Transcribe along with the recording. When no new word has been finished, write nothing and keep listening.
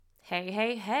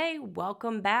Hey,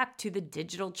 welcome back to the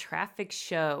Digital Traffic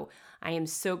Show. I am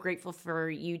so grateful for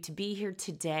you to be here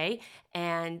today.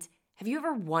 And have you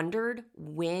ever wondered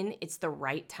when it's the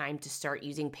right time to start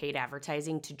using paid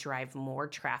advertising to drive more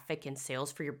traffic and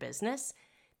sales for your business?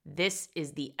 This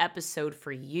is the episode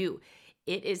for you.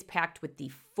 It is packed with the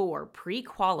 4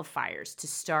 pre-qualifiers to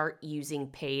start using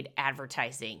paid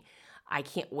advertising. I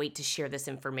can't wait to share this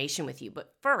information with you.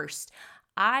 But first,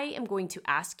 I am going to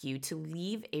ask you to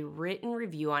leave a written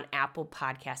review on Apple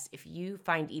Podcasts if you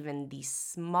find even the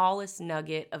smallest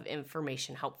nugget of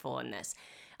information helpful in this.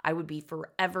 I would be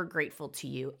forever grateful to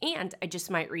you, and I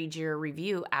just might read your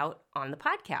review out on the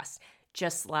podcast,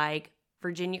 just like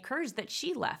Virginia Kurz that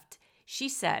she left. She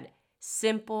said,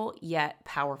 "Simple yet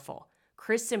powerful.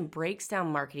 Kristen breaks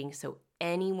down marketing so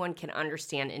anyone can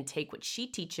understand and take what she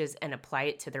teaches and apply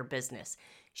it to their business.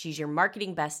 She's your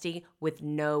marketing bestie with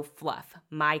no fluff.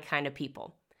 My kind of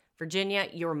people." Virginia,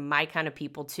 you're my kind of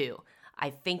people too. I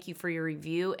thank you for your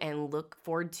review and look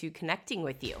forward to connecting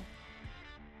with you.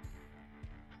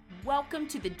 Welcome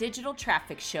to the Digital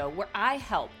Traffic Show, where I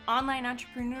help online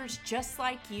entrepreneurs just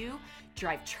like you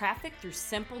drive traffic through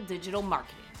simple digital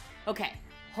marketing. Okay,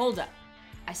 hold up.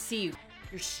 I see you.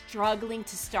 You're struggling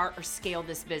to start or scale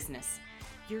this business.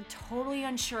 You're totally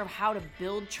unsure of how to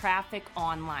build traffic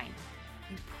online.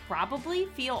 You probably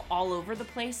feel all over the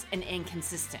place and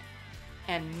inconsistent.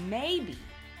 And maybe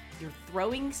you're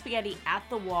throwing spaghetti at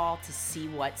the wall to see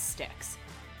what sticks.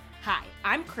 Hi,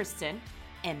 I'm Kristen,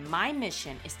 and my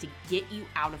mission is to get you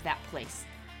out of that place.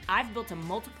 I've built a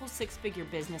multiple six-figure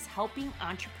business helping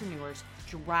entrepreneurs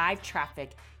drive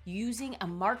traffic using a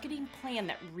marketing plan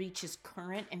that reaches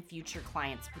current and future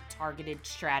clients with targeted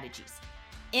strategies.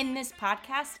 In this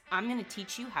podcast, I'm going to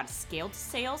teach you how to scale to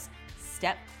sales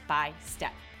step by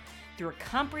step through a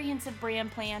comprehensive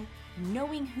brand plan,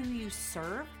 knowing who you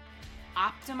serve,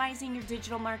 optimizing your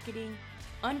digital marketing,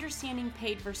 understanding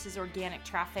paid versus organic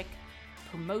traffic,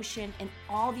 promotion, and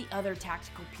all the other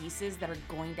tactical pieces that are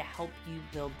going to help you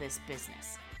build this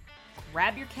business.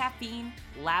 Grab your caffeine,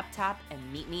 laptop,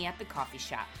 and meet me at the coffee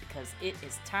shop because it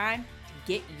is time to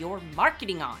get your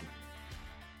marketing on.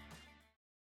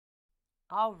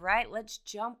 All right, let's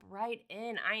jump right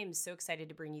in. I am so excited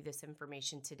to bring you this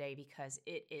information today because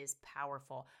it is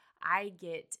powerful. I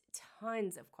get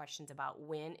tons of questions about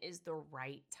when is the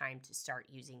right time to start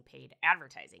using paid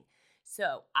advertising.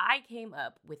 So I came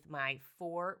up with my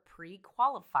 4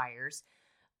 pre-qualifiers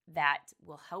that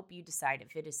will help you decide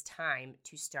if it is time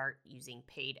to start using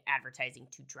paid advertising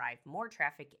to drive more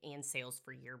traffic and sales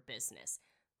for your business.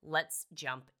 Let's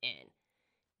jump in.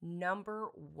 Number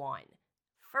 1.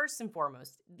 First and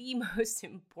foremost, the most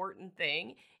important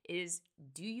thing is,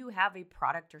 do you have a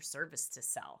product or service to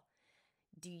sell?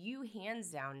 Do you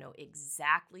hands down know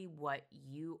exactly what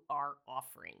you are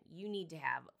offering? You need to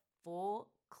have full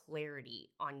clarity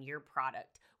on your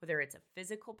product, whether it's a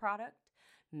physical product,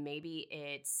 maybe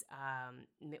it's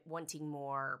wanting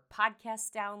more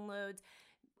podcast downloads.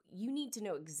 You need to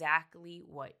know exactly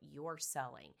what you're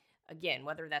selling. Again,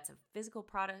 whether that's a physical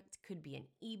product, could be an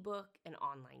ebook, an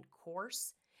online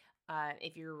course.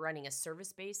 If you're running a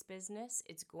service-based business,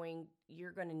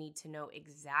 you're going to need to know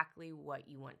exactly what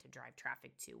you want to drive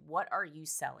traffic to. What are you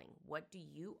selling? What do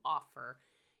you offer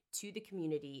to the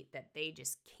community that they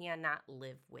just cannot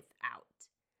live without?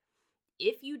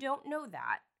 If you don't know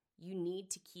that, you need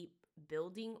to keep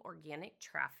building organic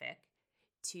traffic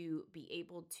to be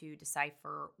able to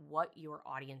decipher what your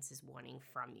audience is wanting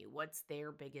from you. What's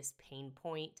their biggest pain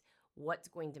point? What's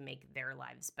going to make their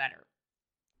lives better?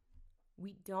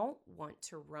 We don't want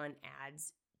to run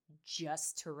ads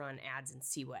just to run ads and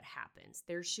see what happens.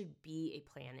 There should be a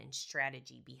plan and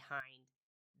strategy behind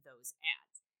those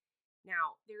ads.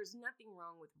 Now, there's nothing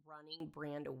wrong with running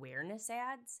brand awareness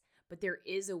ads, but there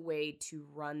is a way to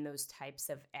run those types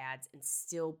of ads and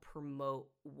still promote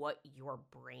what your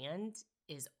brand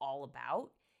is all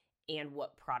about and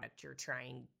what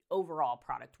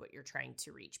what you're trying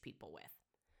to reach people with.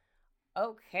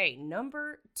 Okay,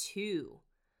 number 2.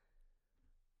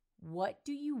 What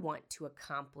do you want to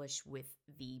accomplish with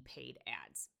the paid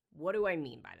ads? What do I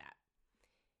mean by that?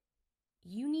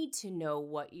 You need to know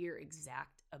what your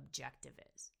exact objective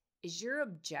is. Is your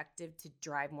objective to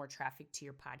drive more traffic to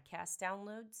your podcast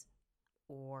downloads?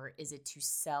 Or is it to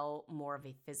sell more of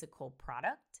a physical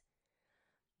product?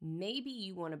 Maybe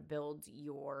you want to build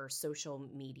your social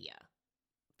media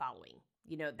following.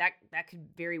 That could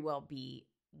very well be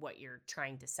what you're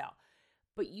trying to sell.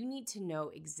 But you need to know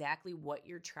exactly what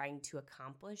you're trying to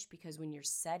accomplish, because when you're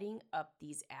setting up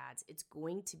these ads, it's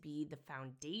going to be the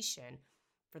foundation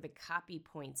for the copy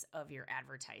points of your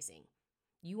advertising.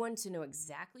 You want to know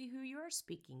exactly who you are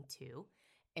speaking to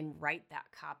and write that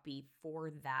copy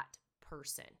for that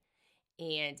person.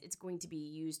 And it's going to be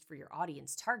used for your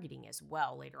audience targeting as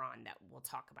well later on that we'll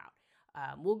talk about.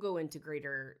 We'll go into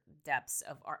greater depths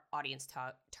of our audience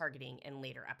targeting in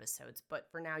later episodes, but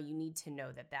for now, you need to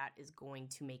know that that is going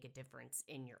to make a difference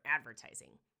in your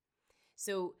advertising.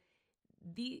 So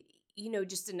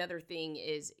just another thing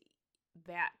is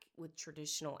back with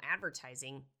traditional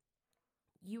advertising,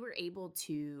 you were able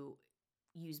to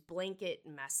use blanket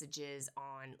messages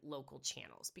on local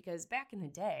channels because back in the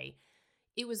day,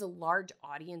 it was a large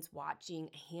audience watching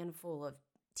a handful of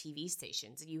TV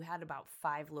stations. You had about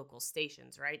 5 local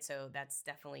stations, right? So that's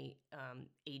definitely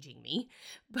aging me.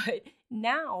 But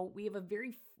now we're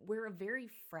a very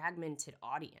fragmented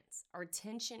audience. Our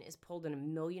attention is pulled in a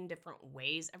million different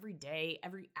ways every day,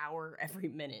 every hour, every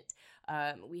minute.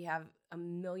 We have a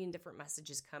million different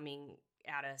messages coming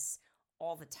at us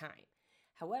all the time.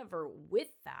 However, with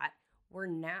that,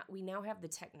 we now have the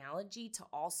technology to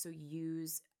also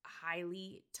use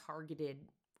highly targeted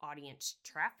audience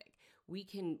traffic. We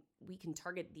can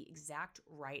target the exact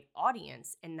right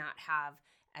audience and not have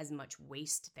as much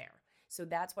waste there. So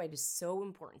that's why it is so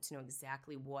important to know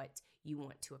exactly what you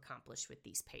want to accomplish with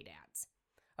these paid ads.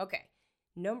 Okay,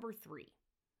 number 3,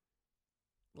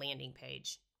 landing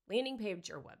page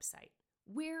or website.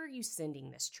 Where are you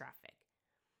sending this traffic?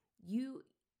 You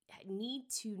need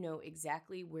to know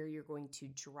exactly where you're going to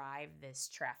drive this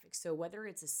traffic. So whether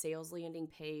it's a sales landing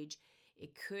page,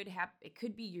 it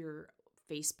could be your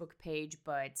Facebook page,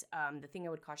 but the thing I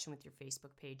would caution with your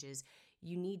Facebook page is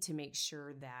you need to make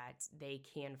sure that they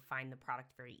can find the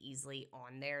product very easily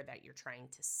on there that you're trying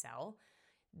to sell.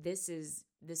 This is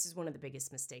one of the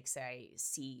biggest mistakes I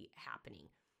see happening.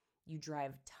 You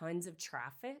drive tons of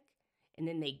traffic and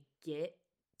then they get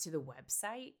to the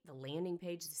website, the landing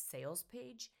page, the sales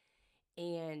page,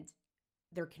 and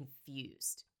they're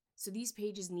confused. So these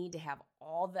pages need to have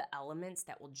all the elements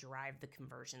that will drive the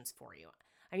conversions for you.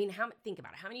 I mean, think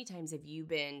about it. How many times have you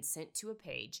been sent to a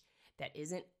page that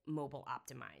isn't mobile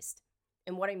optimized?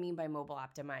 And what I mean by mobile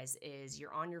optimized is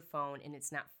you're on your phone and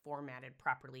it's not formatted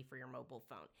properly for your mobile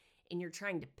phone. And you're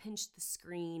trying to pinch the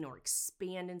screen or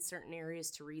expand in certain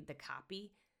areas to read the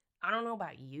copy. I don't know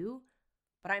about you,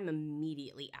 but I'm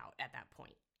immediately out at that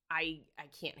point. I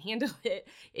can't handle it.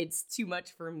 It's too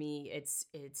much for me.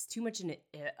 It's too much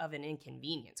of an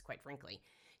inconvenience, quite frankly.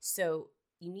 So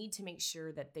you need to make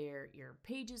sure that your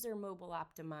pages are mobile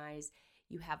optimized.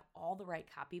 You have all the right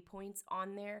copy points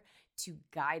on there to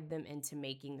guide them into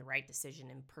making the right decision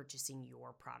and purchasing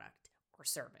your product or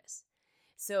service.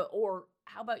 So, or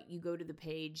how about you go to the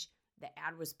page the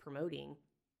ad was promoting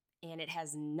and it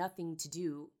has nothing to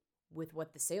do with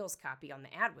what the sales copy on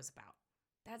the ad was about?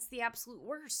 That's the absolute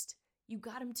worst. You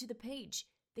got them to the page.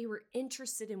 They were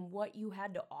interested in what you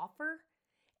had to offer,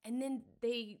 and then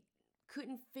they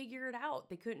couldn't figure it out.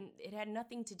 It had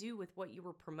nothing to do with what you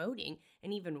were promoting.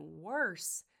 And even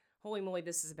worse, holy moly,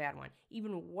 this is a bad one.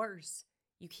 Even worse,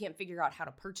 you can't figure out how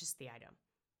to purchase the item.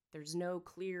 There's no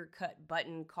clear-cut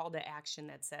button call to action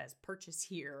that says purchase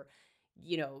here,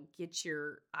 get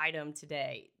your item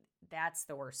today. That's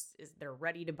the worst, is they're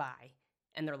ready to buy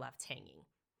and they're left hanging.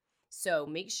 So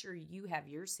make sure you have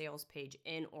your sales page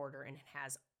in order and it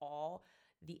has all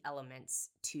the elements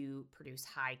to produce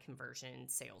high conversion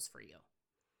sales for you.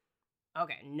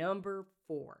 Okay, number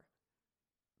 4,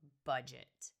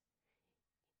 budget.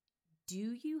 Do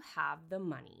you have the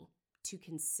money to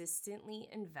consistently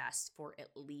invest for at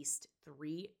least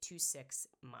 3 to 6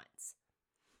 months?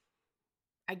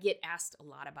 I get asked a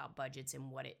lot about budgets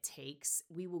and what it takes.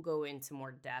 We will go into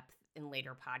more depth in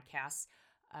later podcasts.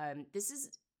 This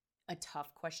is a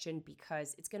tough question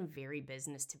because it's going to vary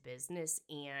business to business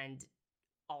and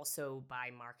also by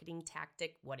marketing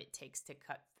tactic, what it takes to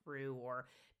cut through or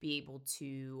be able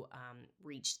to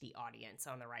reach the audience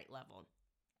on the right level.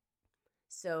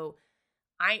 So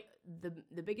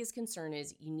the biggest concern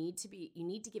is you need to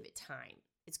give it time.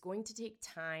 It's going to take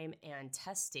time and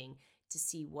testing to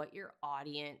see what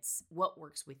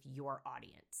works with your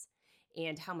audience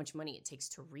and how much money it takes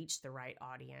to reach the right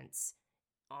audience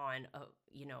on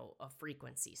a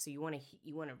frequency. So you want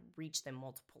to reach them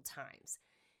multiple times.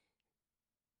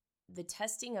 The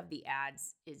testing of the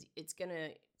ads it's going to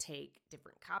take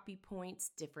different copy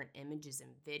points, different images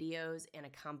and videos, and a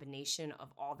combination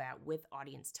of all that with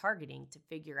audience targeting to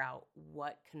figure out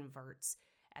what converts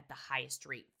at the highest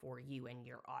rate for you and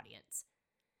your audience.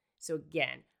 So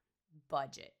again,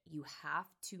 budget. You have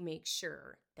to make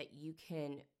sure that you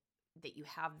can that you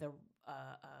have the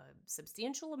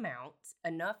substantial amount,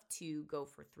 enough to go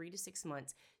for 3 to 6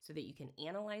 months so that you can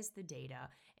analyze the data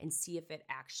and see if it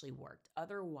actually worked.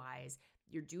 Otherwise,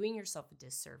 you're doing yourself a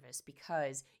disservice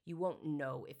because you won't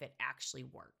know if it actually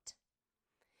worked.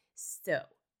 So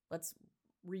let's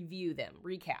review them,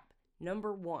 recap.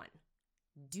 Number 1,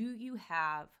 do you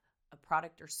have a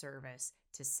product or service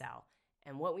to sell?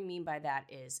 And what we mean by that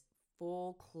is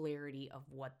full clarity of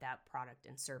what that product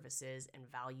and service is and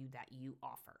value that you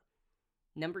offer.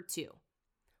 Number 2,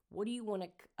 what do you want to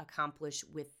accomplish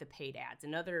with the paid ads?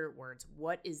 In other words,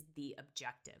 what is the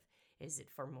objective? Is it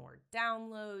for more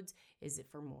downloads? Is it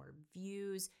for more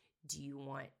views? Do you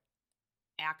want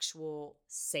actual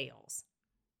sales?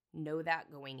 Know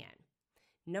that going in.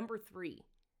 Number 3,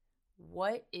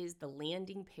 what is the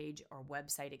landing page or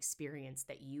website experience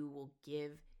that you will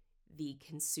give the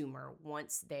consumer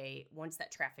once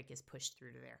that traffic is pushed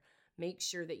through to there? Make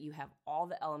sure that you have all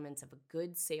the elements of a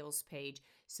good sales page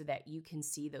so that you can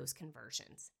see those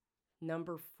conversions.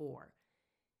 Number 4,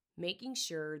 making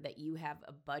sure that you have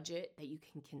a budget that you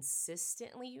can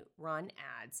consistently run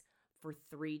ads for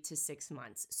 3 to 6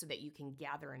 months so that you can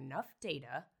gather enough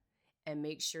data and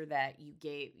make sure that you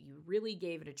really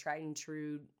gave it a tried and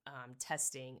true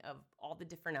testing of all the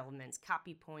different elements,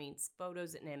 copy points,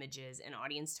 photos and images, and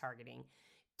audience targeting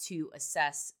to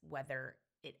assess whether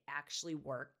it actually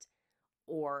worked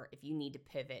or if you need to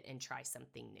pivot and try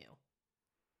something new.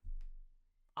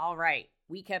 All right,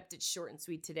 we kept it short and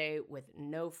sweet today with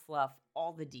no fluff,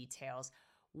 all the details.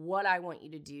 What I want you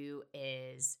to do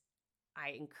is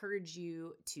I encourage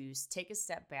you to take a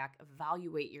step back,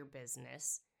 evaluate your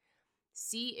business,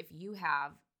 see if you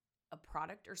have a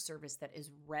product or service that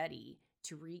is ready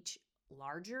to reach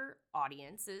larger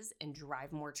audiences and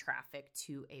drive more traffic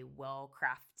to a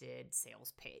well-crafted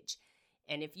sales page.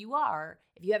 And if you have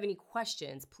any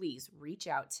questions, please reach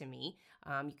out to me.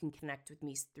 You can connect with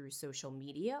me through social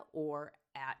media or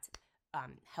at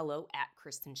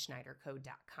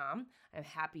hello@kristenschneiderco.com. I'm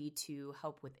happy to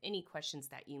help with any questions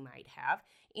that you might have.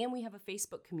 And we have a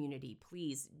Facebook community.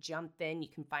 Please jump in. You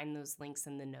can find those links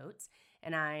in the notes.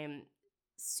 And I'm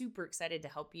super excited to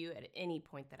help you at any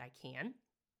point that I can.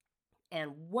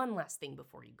 And one last thing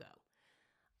before you go.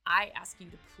 I ask you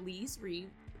to please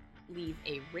leave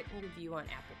a written review on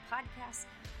Apple Podcasts.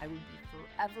 I would be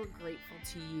forever grateful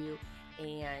to you,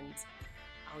 and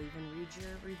I'll even read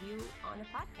your review on a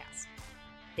podcast.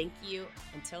 Thank you.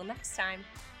 Until next time.